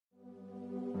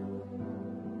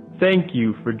Thank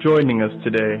you for joining us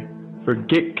today for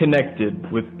Get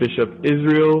Connected with Bishop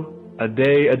Israel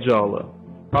Ade-Ajala,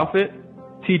 prophet,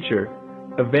 teacher,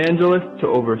 evangelist to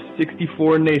over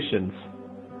 64 nations,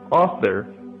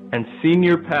 author, and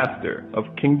senior pastor of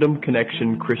Kingdom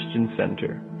Connection Christian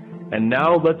Center. And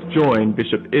now let's join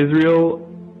Bishop Israel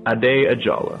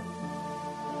Ade-Ajala.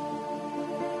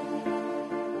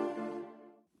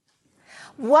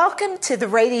 Welcome to the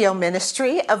radio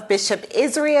ministry of Bishop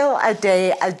Israel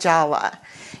Ade-Ajala.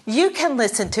 You can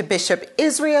listen to Bishop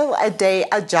Israel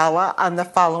Ade-Ajala on the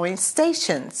following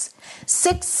stations: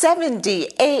 670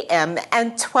 AM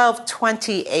and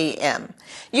 1220 AM.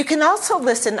 You can also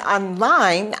listen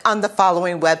online on the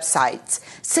following websites: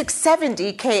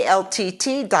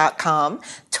 670kltt.com,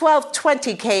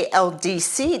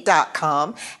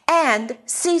 1220kldc.com, and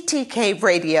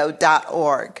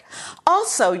ctkradio.org.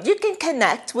 Also, you can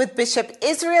connect with Bishop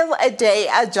Israel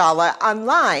Ade-Ajala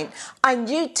online on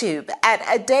YouTube at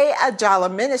Ade-Ajala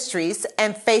Ministries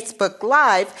and Facebook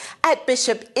Live at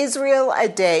Bishop Israel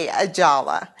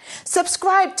Ade-Ajala.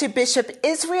 Subscribe to Bishop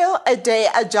Israel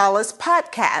Ade-Ajala's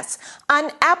podcast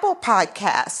on Apple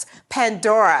Podcasts,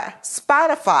 Pandora,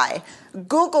 Spotify,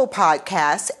 Google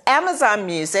Podcasts, Amazon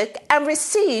Music, and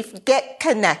receive Get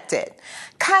Connected.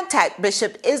 Contact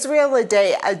Bishop Israel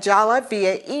Ade-Ajala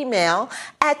via email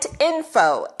at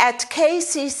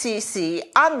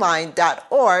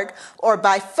info@kccconline.org or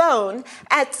by phone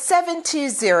at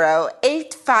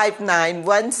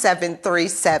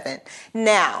 720-859-1737.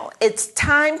 Now, it's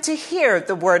time to hear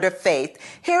the word of faith.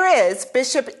 Here is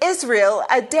Bishop Israel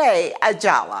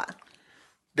Ade-Ajala.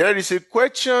 There is a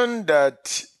question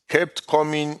that kept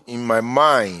coming in my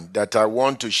mind that I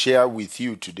want to share with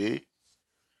you today.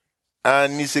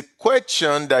 And it's a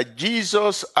question that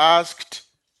Jesus asked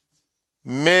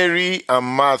Mary and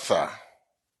Martha.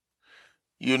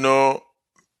 You know,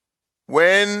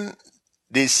 when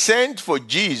they sent for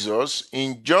Jesus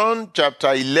in John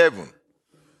chapter 11,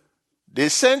 they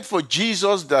sent for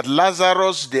Jesus that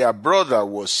Lazarus, their brother,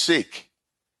 was sick.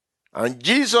 And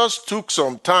Jesus took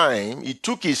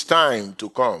his time to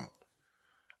come.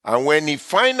 And when he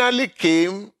finally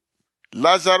came,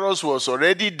 Lazarus was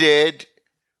already dead,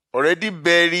 already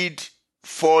buried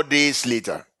 4 days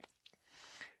later.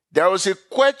 There was a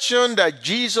question that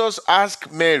Jesus asked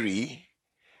Mary,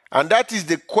 and that is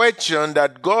the question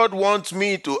that God wants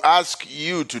me to ask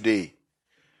you today.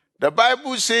 The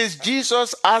Bible says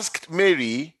Jesus asked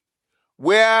Mary,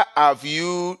 "Where have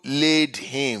you laid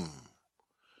him?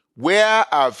 Where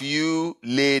have you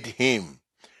laid him?"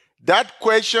 That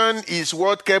question is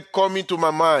what kept coming to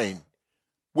my mind.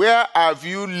 Where have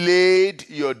you laid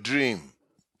your dream?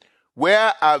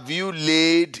 Where have you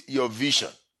laid your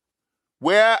vision?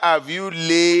 Where have you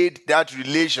laid that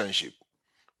relationship?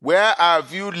 Where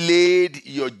have you laid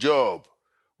your job?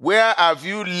 Where have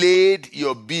you laid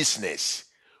your business?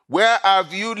 Where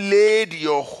have you laid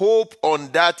your hope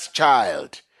on that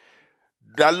child?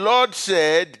 The Lord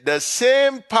said the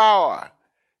same power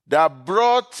that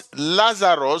brought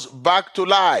Lazarus back to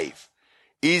life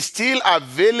is still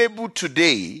available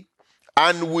today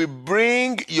and will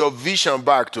bring your vision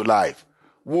back to life,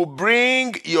 will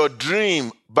bring your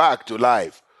dream back to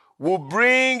life, will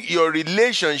bring your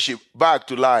relationship back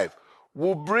to life,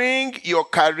 will bring your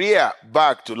career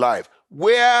back to life.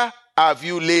 Where have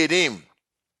you laid him?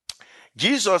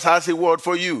 Jesus has a word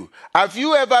for you. Have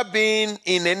you ever been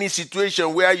in any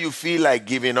situation where you feel like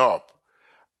giving up?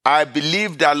 I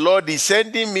believe that Lord is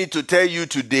sending me to tell you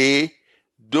today,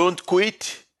 don't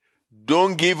quit,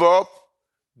 don't give up,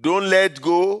 don't let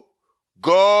go.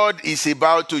 God is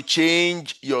about to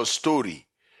change your story.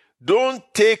 Don't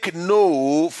take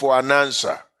no for an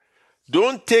answer.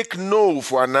 Don't take no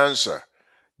for an answer.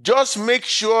 Just make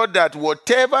sure that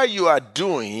whatever you are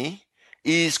doing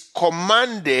is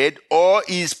commanded or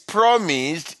is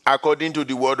promised according to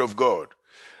the word of God.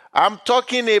 I'm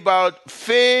talking about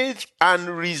faith and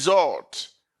result.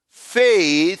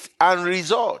 Faith and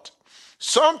result.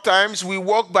 Sometimes we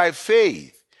walk by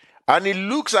faith and it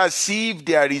looks as if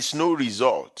there is no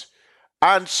result.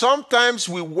 And sometimes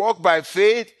we walk by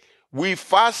faith, we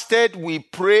fasted, we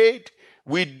prayed,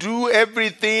 we do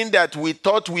everything that we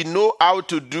thought we know how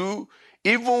to do,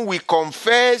 even we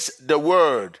confess the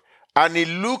word, and it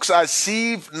looks as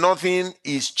if nothing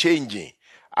is changing.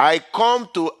 I come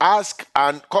to ask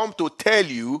and come to tell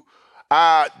you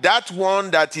that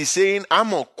one that is saying, I'm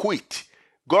going to quit.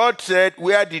 God said,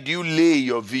 where did you lay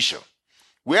your vision?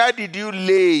 Where did you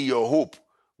lay your hope?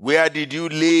 Where did you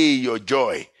lay your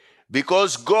joy?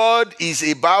 Because God is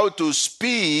about to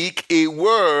speak a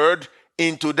word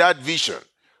into that vision.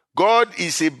 God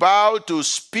is about to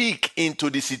speak into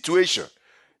the situation.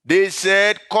 They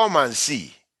said, come and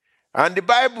see. And the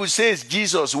Bible says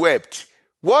Jesus wept.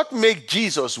 What makes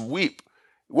Jesus weep?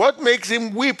 What makes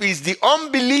him weep is the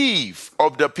unbelief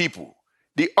of the people.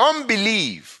 The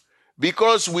unbelief.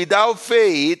 Because without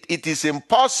faith, it is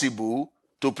impossible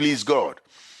to please God.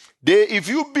 If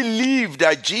you believe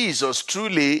that Jesus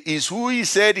truly is who he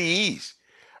said he is,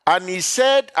 and he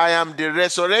said, I am the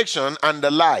resurrection and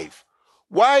the life,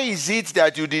 why is it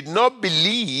that you did not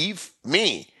believe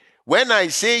me when I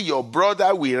say your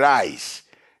brother will rise?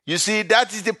 You see,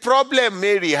 that is the problem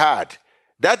Mary had.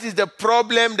 That is the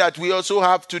problem that we also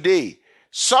have today.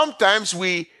 Sometimes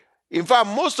in fact,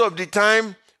 most of the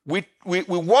time, we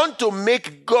want to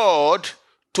make God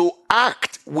to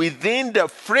act within the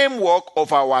framework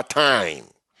of our time.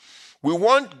 We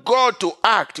want God to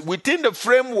act within the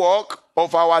framework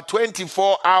of our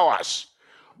 24 hours.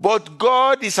 But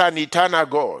God is an eternal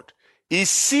God. He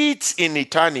sits in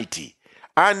eternity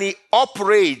and he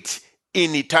operates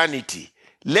in eternity.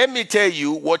 Let me tell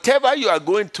you, whatever you are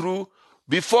going through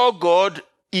before God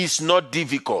is not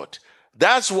difficult.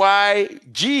 That's why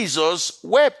Jesus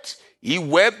wept. He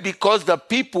wept because the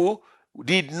people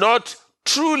did not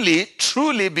truly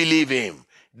believe him.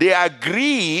 They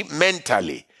agree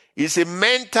mentally. It's a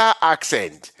mental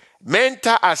assent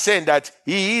that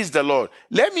he is the Lord.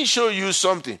 Let me show you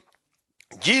something.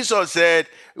 Jesus said,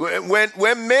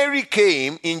 when Mary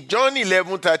came in John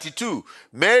 11:32,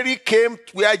 Mary came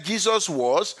where Jesus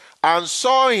was and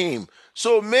saw him.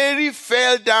 So Mary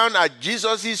fell down at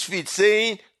Jesus' feet,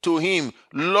 saying to him,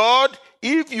 Lord,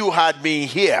 if you had been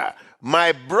here,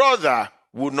 my brother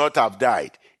would not have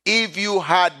died. If you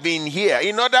had been here.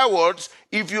 In other words,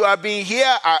 if you have been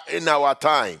here in our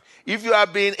time, if you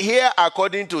have been here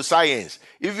according to science,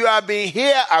 if you have been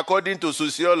here according to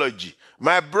sociology,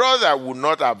 my brother would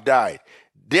not have died.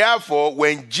 Therefore,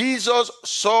 when Jesus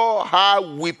saw her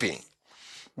weeping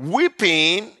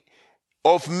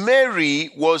of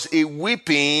Mary was a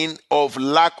weeping of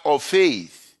lack of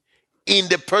faith in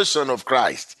the person of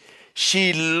Christ.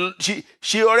 She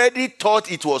already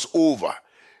thought it was over.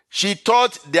 She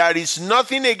thought there is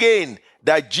nothing again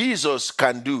that Jesus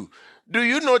can do. Do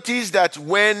you notice that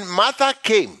when Martha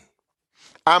came,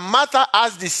 and Martha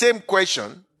asked the same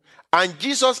question, and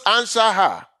Jesus answered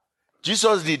her,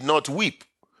 Jesus did not weep.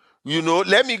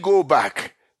 Let me go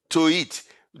back to it.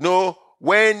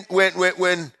 When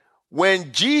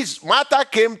Martha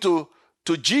came to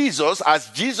Jesus as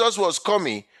Jesus was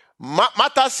coming,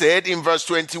 Martha said in verse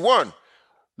 21,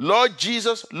 Lord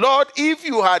Jesus, Lord, if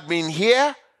you had been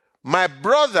here, my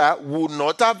brother would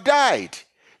not have died.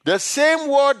 The same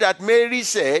word that Mary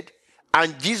said,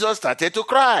 and Jesus started to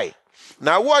cry.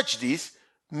 Now watch this.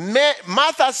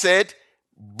 Martha said,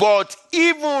 but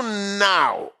even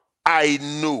now I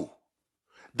know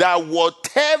that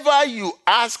whatever you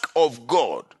ask of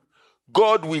God,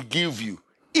 God will give you.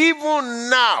 Even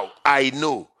now I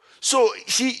know. So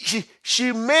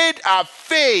she made her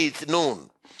faith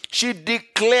known. She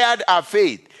declared her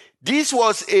faith. This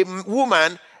was a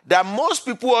woman that most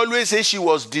people always say she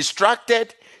was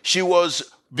distracted. She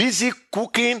was busy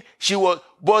cooking.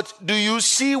 But do you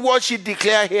see what she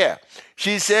declared here?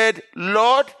 She said,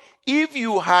 Lord, if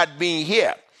you had been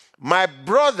here, my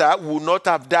brother would not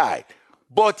have died.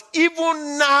 But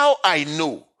even now I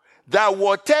know that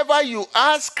whatever you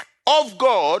ask of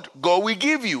God, God will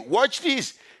give you. Watch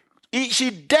this. She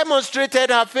demonstrated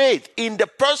her faith in the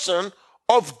person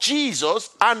of Jesus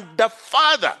and the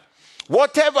Father.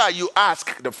 Whatever you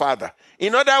ask the Father.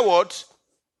 In other words,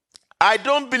 I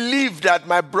don't believe that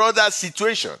my brother's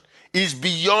situation is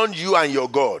beyond you and your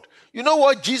God. You know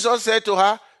what Jesus said to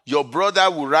her? Your brother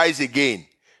will rise again.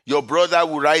 Your brother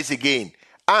will rise again.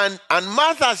 And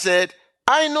Martha said,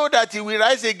 I know that he will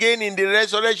rise again in the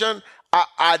resurrection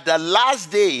at the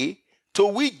last day, to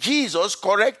which Jesus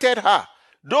corrected her.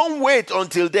 Don't wait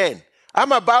until then.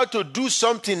 I'm about to do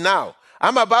something now.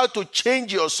 I'm about to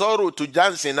change your sorrow to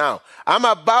dancing now. I'm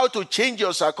about to change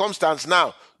your circumstance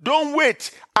now. Don't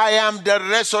wait. I am the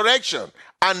resurrection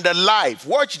and the life.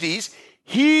 Watch this.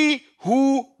 He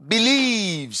who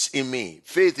believes in me.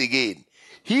 Faith again.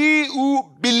 He who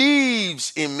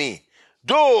believes in me,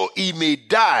 though he may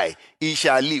die, he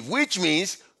shall live. Which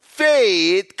means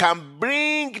faith can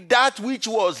bring that which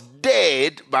was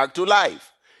dead back to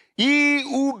life. He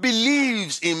who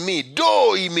believes in me,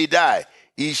 though he may die,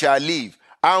 he shall live.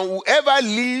 And whoever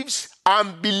lives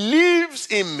and believes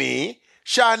in me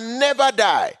shall never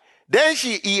die. Then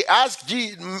he asked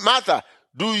Martha,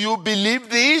 do you believe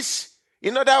this?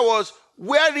 In other words,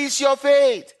 where is your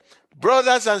faith?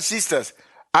 Brothers and sisters,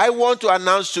 I want to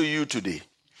announce to you today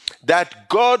that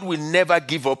God will never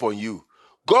give up on you.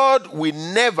 God will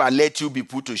never let you be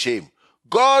put to shame.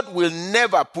 God will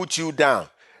never put you down.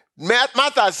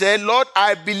 Martha said, Lord,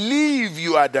 I believe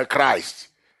you are the Christ.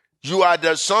 You are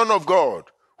the Son of God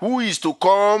who is to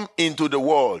come into the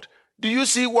world. Do you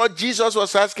see what Jesus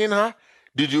was asking her?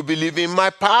 Did you believe in my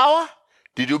power?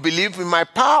 Did you believe in my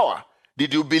power?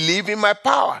 Did you believe in my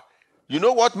power? You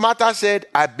know what Martha said?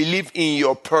 I believe in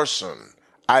your person.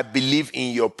 I believe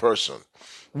in your person.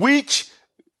 Which,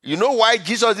 you know why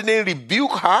Jesus didn't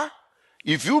rebuke her?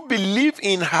 If you believe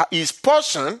in his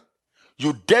person,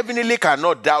 you definitely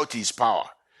cannot doubt his power.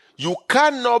 You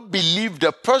cannot believe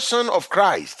the person of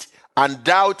Christ and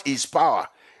doubt his power.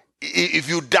 If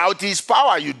you doubt his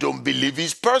power, you don't believe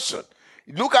his person.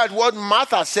 Look at what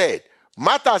Martha said.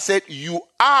 Martha said, you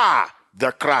are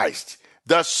the Christ,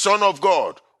 the Son of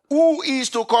God, who is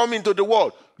to come into the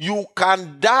world. You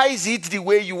can dice it the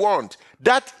way you want.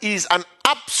 That is an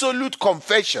absolute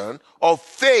confession of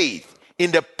faith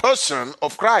in the person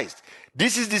of Christ.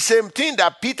 This is the same thing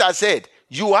that Peter said.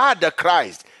 You are the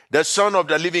Christ, the Son of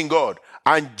the living God.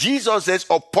 And Jesus says,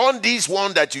 upon this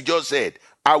one that you just said,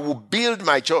 I will build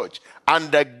my church,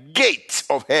 and the gates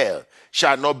of hell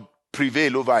shall not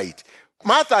prevail over it.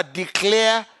 Martha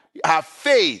declared her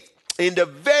faith in the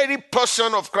very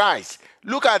person of Christ.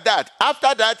 Look at that.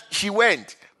 After that, she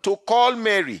went to call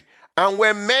Mary. And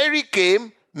when Mary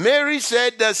came, Mary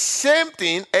said the same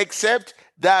thing, except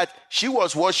that she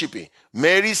was worshiping.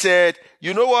 Mary said,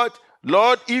 you know what?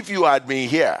 Lord, if you had been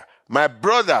here, my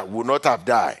brother would not have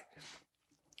died.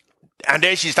 And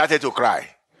then she started to cry.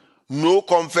 No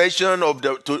confession of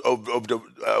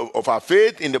her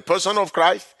faith in the person of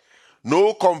Christ.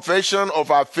 No confession of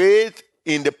her faith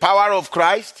in the power of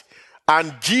Christ.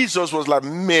 And Jesus was like,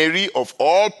 Mary of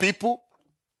all people.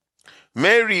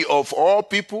 Mary of all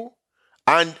people.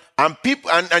 And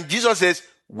Jesus says,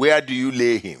 where do you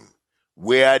lay him?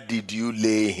 Where did you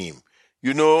lay him?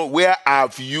 You know, where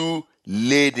have you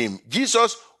laid him?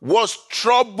 Jesus was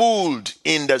troubled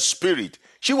in the spirit.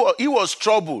 He was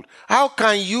troubled. How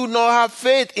can you not have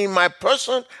faith in my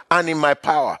person and in my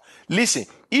power? Listen,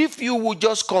 if you would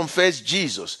just confess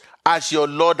Jesus as your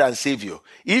Lord and Savior,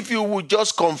 if you would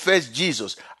just confess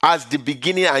Jesus as the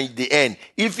beginning and the end,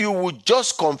 if you would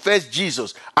just confess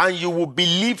Jesus and you will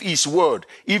believe his word,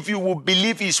 if you will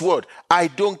believe his word, I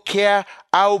don't care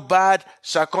how bad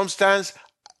circumstance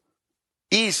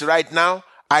is right now,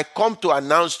 I come to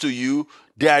announce to you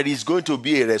there is going to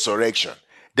be a resurrection.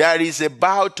 There is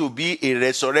about to be a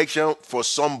resurrection for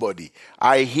somebody.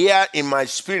 I hear in my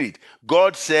spirit,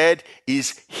 God said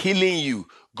he's healing you.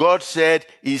 God said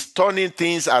he's turning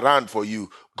things around for you.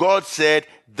 God said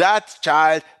that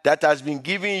child that has been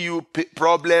giving you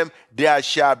problem, there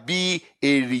shall be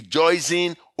a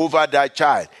rejoicing over that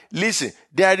child. Listen,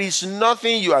 there is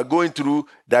nothing you are going through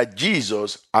that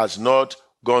Jesus has not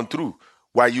gone through.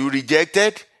 Were you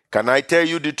rejected? Can I tell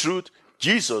you the truth?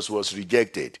 Jesus was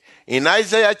rejected. In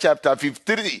Isaiah chapter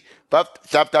 53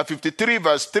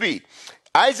 verse 3,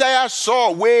 Isaiah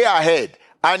saw way ahead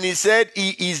and he said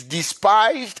he is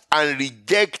despised and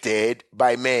rejected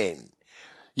by men.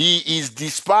 He is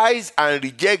despised and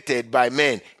rejected by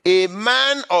men, a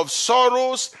man of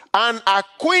sorrows and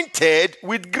acquainted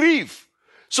with grief.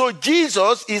 So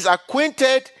Jesus is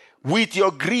acquainted with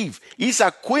your grief. He's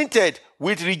acquainted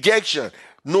with rejection.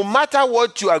 No matter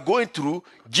what you are going through,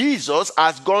 Jesus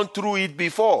has gone through it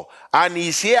before. And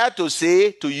he's here to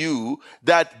say to you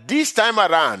that this time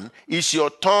around, it's your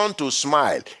turn to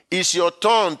smile. It's your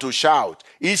turn to shout.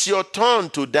 It's your turn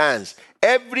to dance.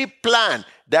 Every plan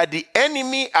that the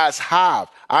enemy has had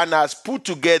and has put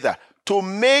together to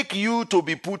make you to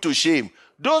be put to shame,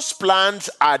 those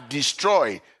plans are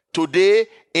destroyed today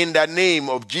in the name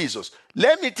of Jesus.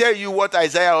 Let me tell you what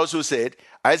Isaiah also said.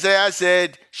 Isaiah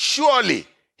said, surely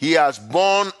he has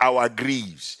borne our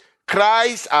griefs.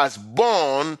 Christ has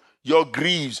borne your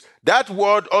griefs. That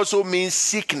word also means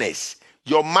sickness,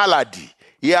 your malady.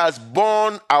 He has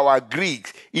borne our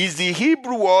griefs. It's the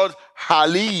Hebrew word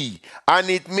hali, and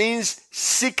it means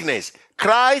sickness.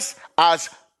 Christ has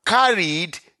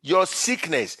carried your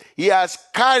sickness. He has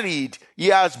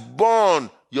borne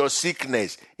your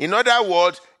sickness. In other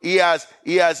words, he has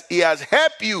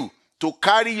helped you to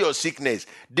carry your sickness.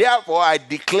 Therefore, I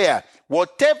declare,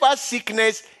 whatever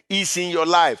sickness is in your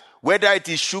life, whether it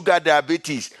is sugar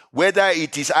diabetes, whether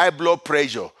it is high blood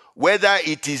pressure, whether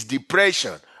it is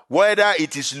depression, whether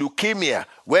it is leukemia,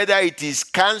 whether it is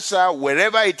cancer,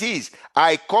 wherever it is,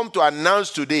 I come to announce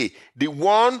today, the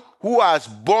one who has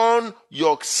borne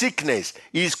your sickness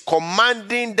is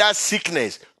commanding that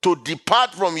sickness to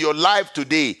depart from your life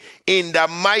today in the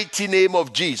mighty name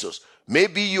of Jesus.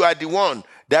 Maybe you are the one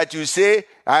that you say,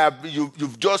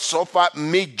 you've just suffered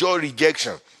major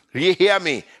rejection. Hear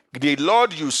me. the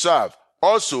Lord you serve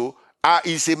also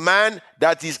is a man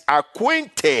that is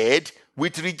acquainted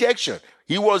with rejection.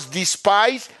 He was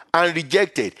despised and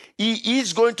rejected. He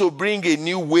is going to bring a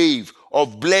new wave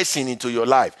of blessing into your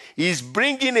life. He's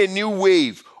bringing a new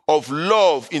wave of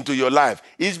love into your life.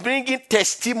 He's bringing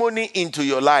testimony into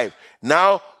your life.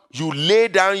 Now, you lay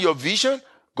down your vision.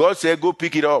 God said, go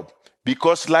pick it up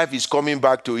because life is coming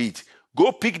back to it.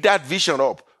 Go pick that vision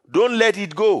up. Don't let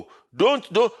it go. Don't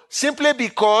simply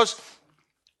because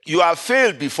you have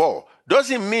failed before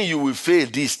doesn't mean you will fail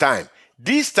this time.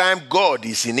 This time God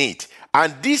is in it.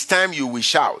 And this time you will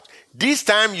shout. This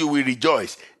time you will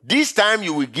rejoice. This time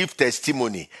you will give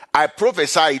testimony. I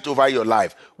prophesy it over your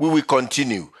life. We will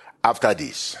continue after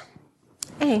this.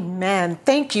 Amen.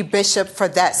 Thank you, Bishop, for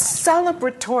that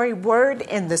celebratory word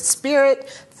in the spirit,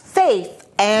 faith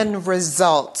and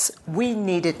results. We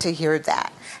needed to hear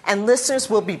that. And listeners,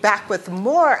 will be back with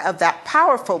more of that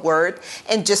powerful word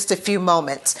in just a few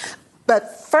moments.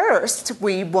 But first,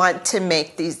 we want to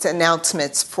make these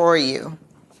announcements for you.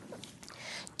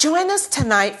 Join us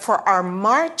tonight for our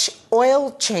March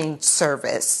oil change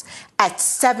service at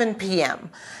 7 p.m.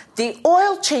 The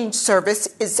oil change service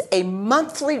is a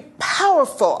monthly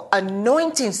powerful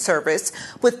anointing service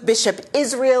with Bishop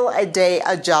Israel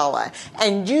Ade-Ajala,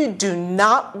 and you do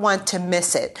not want to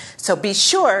miss it. So be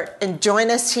sure and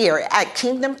join us here at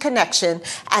Kingdom Connection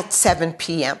at 7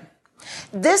 p.m.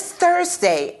 This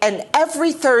Thursday and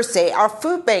every Thursday, our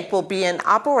food bank will be in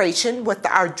operation with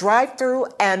our drive-through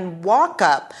and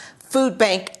walk-up food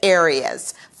bank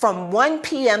areas from 1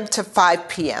 p.m. to 5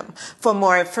 p.m. For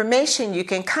more information, you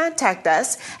can contact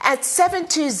us at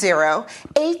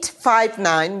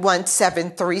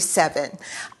 720-859-1737.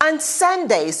 On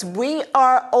Sundays, we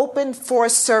are open for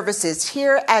services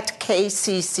here at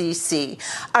KCCC.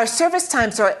 Our service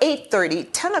times are 8:30,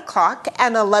 10 o'clock,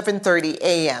 and 11:30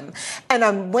 a.m. And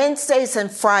on Wednesdays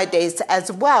and Fridays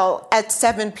as well at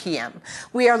 7 p.m.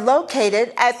 We are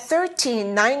located at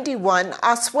 1391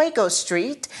 Oswego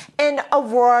Street in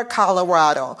Aurora,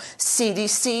 Colorado.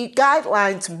 CDC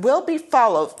guidelines will be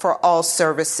followed for all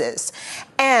services.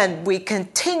 And we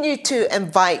continue to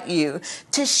invite you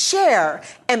to share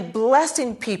and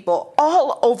blessing people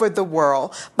all over the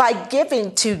world by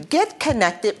giving to Get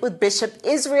Connected with Bishop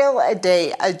Israel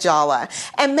Ade-Ajala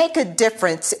and make a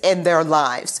difference in their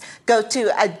lives. Go to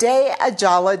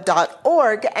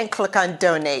adeajala.org and click on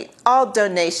Donate. All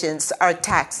donations are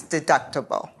tax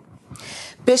deductible.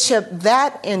 Bishop,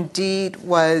 that indeed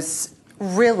was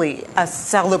really a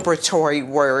celebratory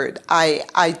word.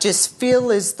 I just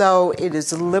feel as though it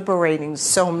is liberating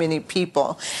so many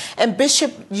people. And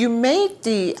Bishop, you made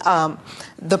the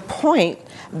point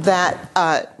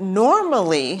that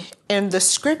normally in the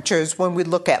scriptures, when we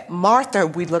look at Martha,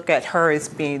 we look at her as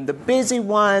being the busy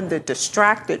one, the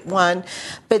distracted one.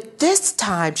 But this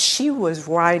time, she was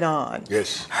right on.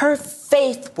 Yes. Her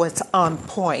faith was on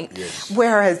point. Yes.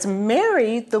 Whereas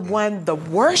Mary, the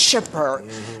worshiper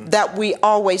that we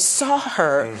always saw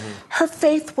her, her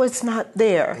faith was not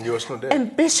there. It was not there.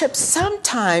 And Bishop,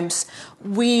 sometimes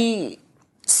we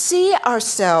see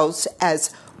ourselves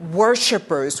as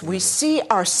worshipers. We see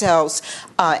ourselves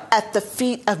at the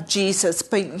feet of Jesus,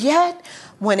 but yet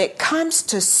when it comes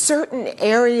to certain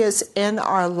areas in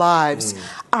our lives,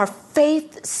 our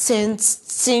faith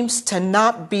seems to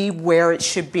not be where it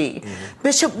should be.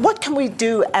 Bishop, what can we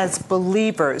do as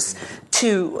believers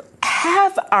to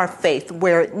have our faith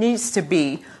where it needs to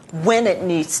be when it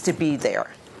needs to be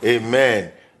there?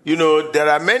 Amen. You know, there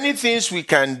are many things we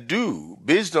can do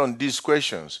based on these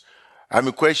questions. I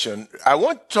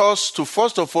want us to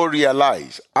first of all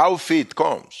realize how faith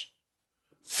comes.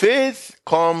 Faith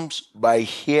comes by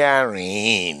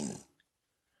hearing.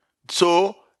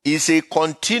 So it's a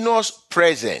continuous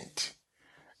present.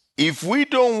 If we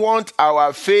don't want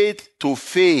our faith to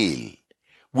fail,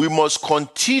 we must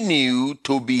continue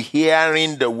to be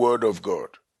hearing the word of God.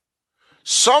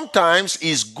 Sometimes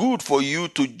it's good for you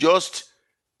to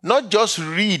not just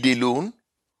read alone,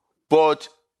 but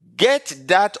get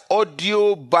that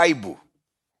audio Bible,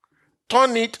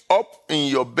 turn it up in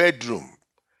your bedroom,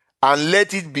 and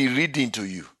let it be reading to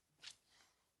you.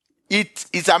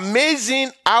 It's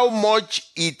amazing how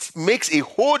much it makes a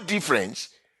whole difference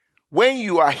when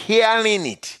you are hearing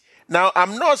it. Now,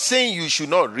 I'm not saying you should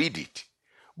not read it,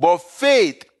 but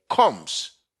faith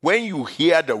comes when you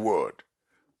hear the word,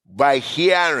 by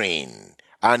hearing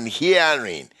and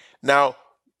hearing. Now,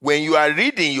 when you are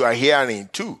reading, you are hearing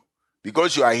too,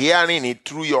 because you are hearing it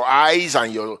through your eyes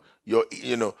and your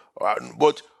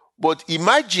but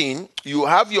imagine you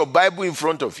have your Bible in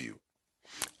front of you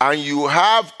and you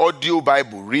have audio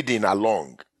Bible reading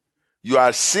along. You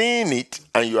are seeing it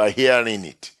and you are hearing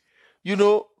it.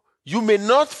 you may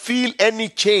not feel any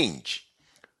change.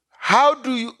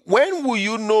 When will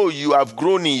you know you have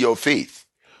grown in your faith?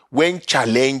 When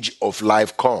challenge of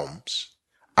life comes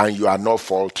and you are not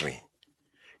faltering.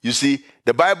 You see,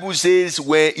 the Bible says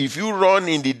if you run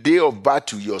in the day of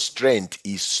battle, your strength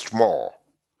is small.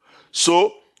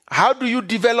 So, how do you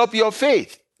develop your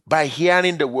faith? By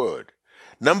hearing the word.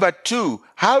 Number 2,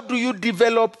 how do you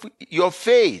develop your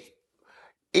faith?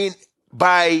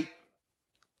 By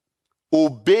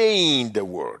obeying the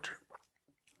word.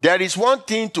 There is one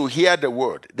thing to hear the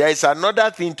word. There is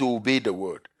another thing to obey the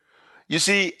word. You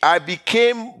see, I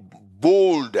became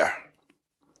bolder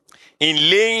in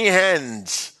laying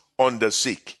hands on the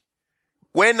sick.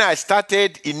 When I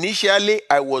started, initially,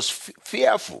 I was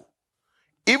fearful.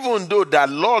 Even though the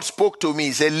Lord spoke to me,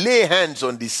 he said, lay hands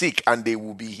on the sick and they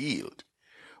will be healed.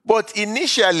 But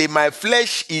initially, my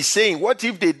flesh is saying, what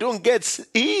if they don't get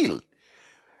healed?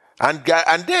 And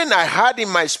then I heard in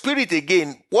my spirit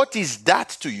again, what is that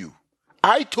to you?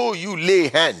 I told you, lay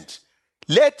hands.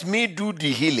 Let me do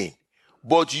the healing.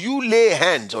 But you lay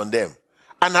hands on them.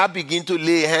 And I begin to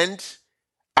lay hands.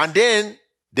 And then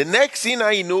the next thing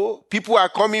I know, people are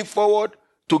coming forward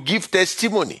to give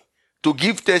testimony. To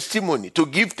give testimony. To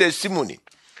give testimony.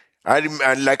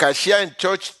 And like I shared in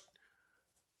church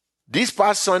this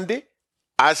past Sunday,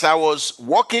 as I was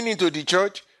walking into the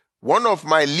church, one of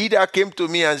my leaders came to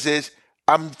me and says,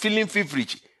 I'm feeling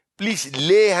feverish. Please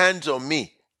lay hands on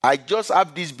me. I just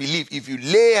have this belief. If you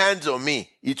lay hands on me,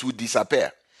 it will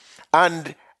disappear.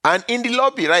 And in the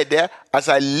lobby right there, as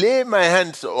I lay my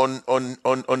hands on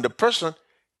the person,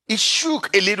 it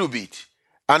shook a little bit.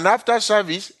 And after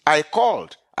service, I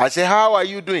called. I said, how are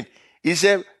you doing? He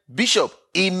said, Bishop,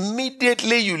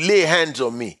 immediately you lay hands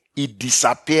on me, it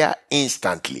disappeared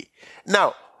instantly.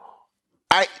 Now,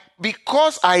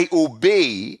 because I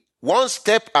obey one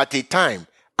step at a time,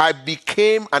 I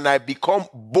become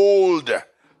bold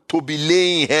to be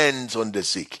laying hands on the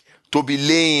sick, to be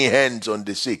laying hands on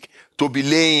the sick, to be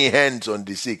laying hands on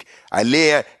the sick.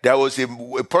 There was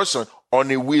a person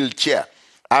on a wheelchair.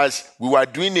 As we were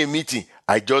doing a meeting,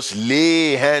 I just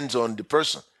lay hands on the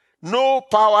person. No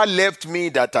power left me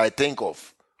that I think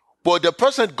of. But the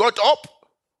person got up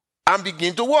and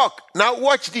began to walk. Now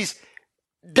watch this.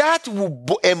 That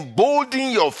will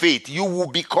embolden your faith. You will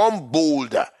become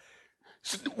bolder.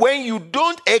 When you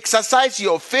don't exercise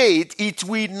your faith, it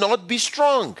will not be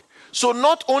strong. So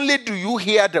not only do you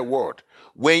hear the word,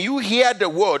 when you hear the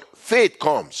word, faith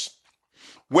comes.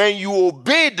 When you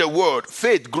obey the word,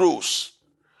 faith grows.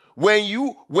 When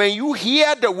you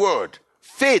hear the word,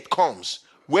 faith comes.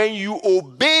 When you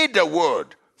obey the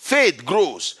word, faith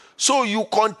grows. So you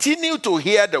continue to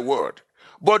hear the word.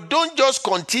 But don't just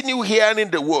continue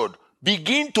hearing the word.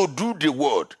 Begin to do the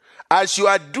word. As you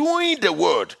are doing the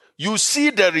word, you see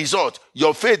the result.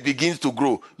 Your faith begins to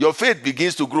grow. Your faith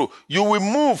begins to grow. You will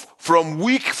move from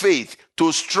weak faith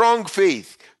to strong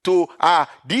faith to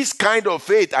this kind of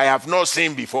faith I have not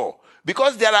seen before.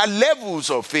 Because there are levels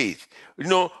of faith.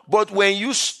 But when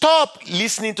you stop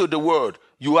listening to the word,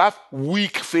 you have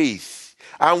weak faith.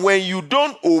 And when you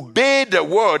don't obey the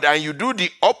word and you do the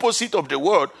opposite of the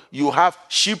word, you have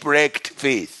shipwrecked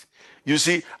faith. You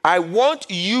see, I want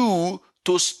you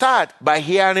to start by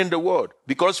hearing the word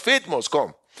because faith must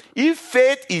come. If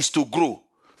faith is to grow,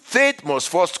 faith must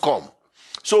first come.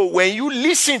 So when you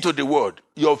listen to the word,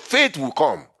 your faith will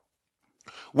come.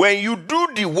 When you do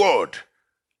the word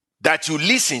that you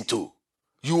listen to,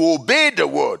 you obey the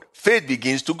word, faith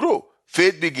begins to grow.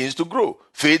 Faith begins to grow.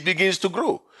 Faith begins to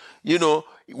grow.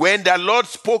 When the Lord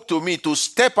spoke to me to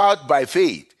step out by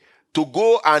faith, to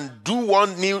go and do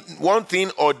one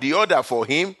thing or the other for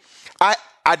him,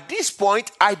 at this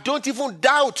point, I don't even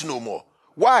doubt no more.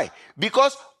 Why?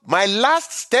 Because my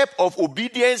last step of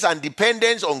obedience and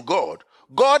dependence on God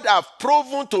have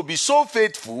proven to be so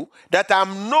faithful that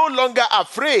I'm no longer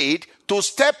afraid to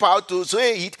step out to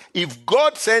say it. If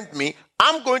God sent me,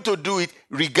 I'm going to do it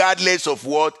regardless of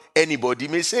what anybody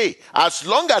may say. As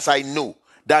long as I know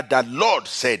that the Lord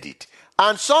said it.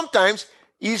 And sometimes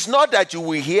it's not that you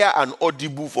will hear an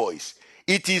audible voice.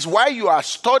 It is while you are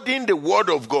studying the word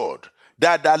of God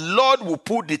that the Lord will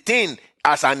put the thing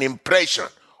as an impression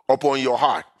upon your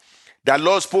heart. The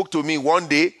Lord spoke to me one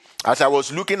day as I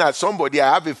was looking at somebody.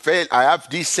 I have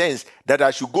this sense that I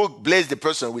should go bless the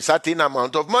person with a certain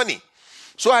amount of money.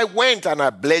 So I went and I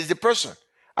blessed the person.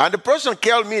 And the person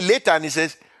called me later and he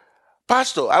says,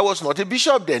 Pastor, I was not a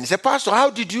bishop then. He said, Pastor, how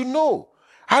did you know?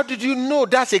 How did you know?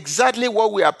 That's exactly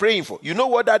what we are praying for. You know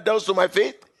what that does to my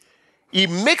faith? It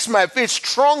makes my faith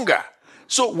stronger.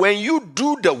 So when you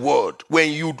do the word,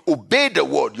 when you obey the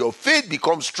word, your faith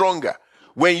becomes stronger.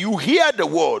 When you hear the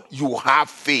word, you have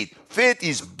faith. Faith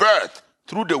is birthed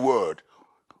through the word.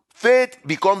 Faith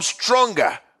becomes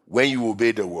stronger when you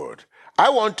obey the word.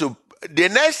 The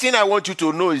next thing I want you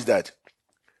to know is that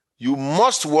you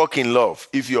must walk in love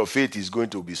if your faith is going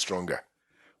to be stronger.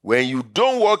 When you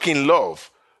don't walk in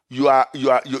love, you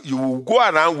will go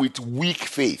around with weak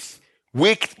faith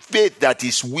that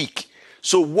is weak.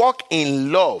 So walk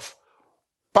in love.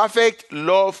 Perfect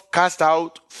love casts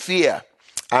out fear,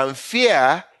 and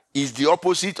fear is the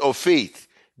opposite of faith.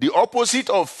 The opposite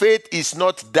of faith is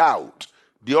not doubt.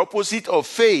 The opposite of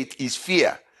faith is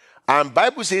fear. And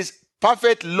Bible says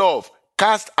perfect love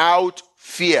casts out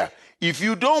fear. If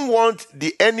you don't want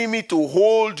the enemy to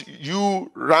hold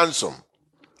you ransom,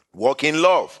 walk in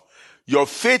love. Your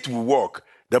faith will work.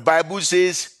 The Bible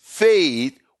says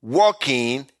faith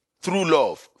walking through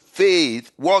love.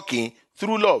 Faith walking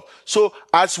through love. So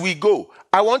as we go,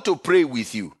 I want to pray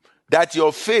with you that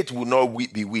your faith will not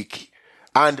be weak.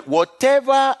 And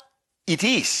whatever it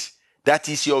is that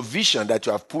is your vision that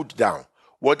you have put down,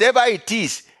 whatever it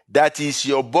is that is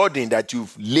your burden that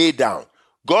you've laid down,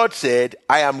 God said,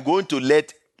 I am going to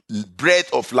let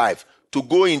breath of life to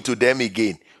go into them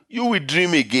again. You will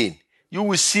dream again. You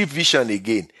will see vision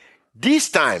again. This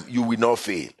time you will not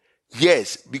fail.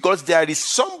 Yes, because there is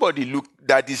somebody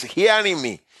that is hearing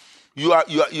me. You are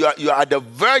at the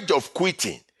verge of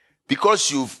quitting because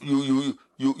you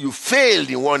failed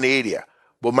in one area.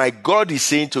 But my God is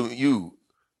saying to you,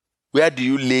 where do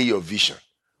you lay your vision?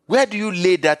 Where do you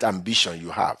lay that ambition you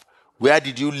have? Where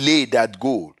did you lay that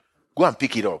goal? Go and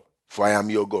pick it up, for I am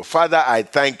your God. Father, I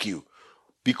thank you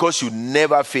because you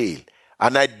never fail.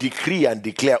 And I decree and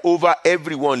declare over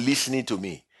everyone listening to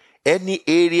me, any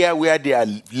area where they have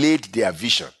laid their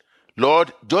vision,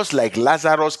 Lord, just like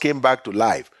Lazarus came back to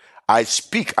life, I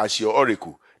speak as your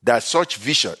oracle that such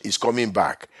vision is coming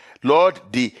back. Lord,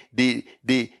 not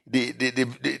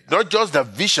just the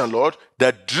vision, Lord,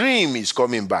 the dream is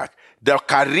coming back. The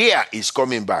career is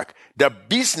coming back. The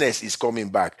business is coming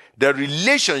back. The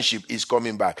relationship is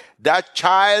coming back. That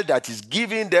child that is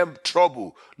giving them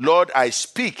trouble, Lord, I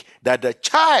speak that the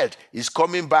child is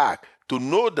coming back to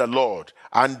know the Lord,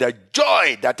 and the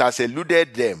joy that has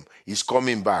eluded them is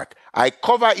coming back. I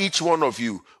cover each one of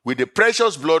you with the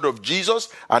precious blood of Jesus,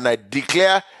 and I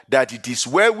declare that it is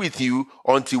well with you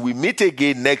until we meet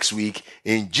again next week.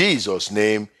 In Jesus'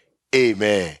 name,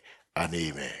 amen and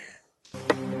amen.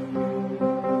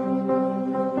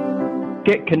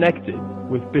 Get Connected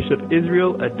with Bishop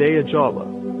Israel Ade-Ajala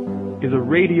is a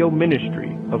radio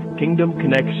ministry of Kingdom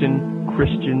Connection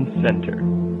Christian Center,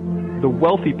 the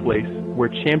wealthy place where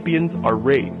champions are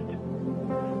raised.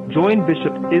 Join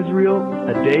Bishop Israel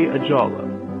Ade-Ajala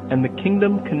and the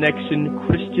Kingdom Connection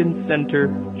Christian Center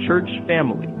church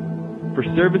family for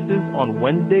services on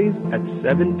Wednesdays at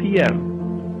 7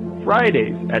 p.m.,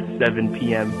 Fridays at 7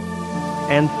 p.m.,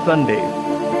 and Sundays.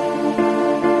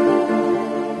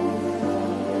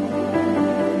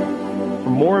 For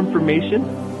more information,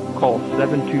 call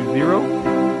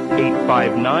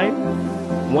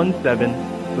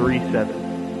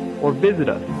 720-859-1737 or visit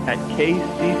us at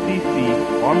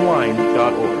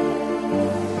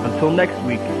kccconline.org. Until next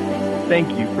week, thank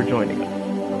you for joining us.